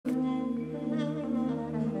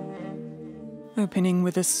Opening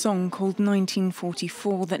with a song called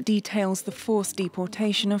 1944 that details the forced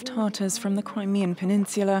deportation of Tatars from the Crimean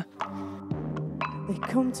Peninsula. They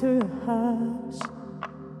come to your house,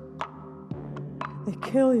 they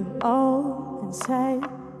kill you all and say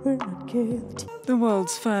we're not guilty. The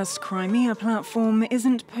world's first Crimean Platform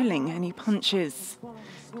isn't pulling any punches.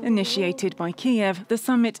 Initiated by Kiev, the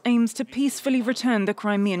summit aims to peacefully return the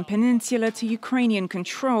Crimean Peninsula to Ukrainian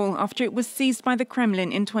control after it was seized by the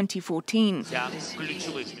Kremlin in 2014.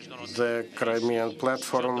 The Crimean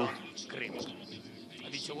Platform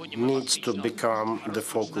needs to become the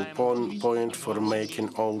focal point for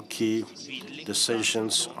making all key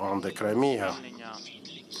decisions on the Crimea.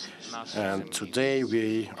 And today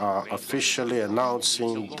we are officially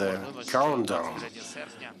announcing the countdown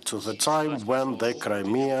to the time when the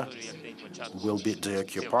Crimea will be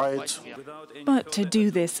deoccupied. But to do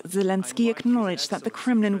this, Zelensky acknowledged that the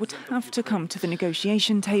Kremlin would have to come to the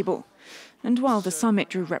negotiation table. And while the summit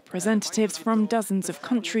drew representatives from dozens of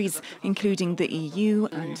countries, including the EU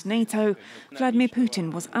and NATO, Vladimir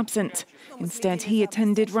Putin was absent. Instead, he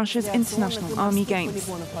attended Russia's International Army Games.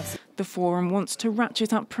 The forum wants to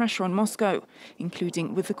ratchet up pressure on Moscow,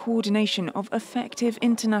 including with the coordination of effective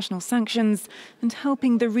international sanctions and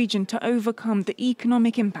helping the region to overcome the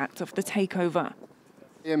economic impact of the takeover.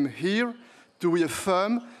 I am here to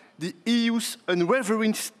reaffirm the EU's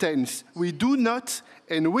unwavering stance. We do not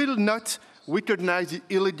and will not recognize the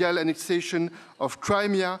illegal annexation of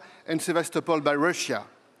Crimea and Sevastopol by Russia.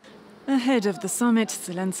 Ahead of the summit,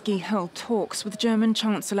 Zelensky held talks with German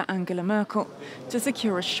Chancellor Angela Merkel to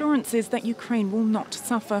secure assurances that Ukraine will not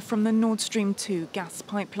suffer from the Nord Stream 2 gas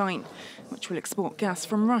pipeline, which will export gas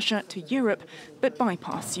from Russia to Europe but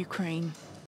bypass Ukraine.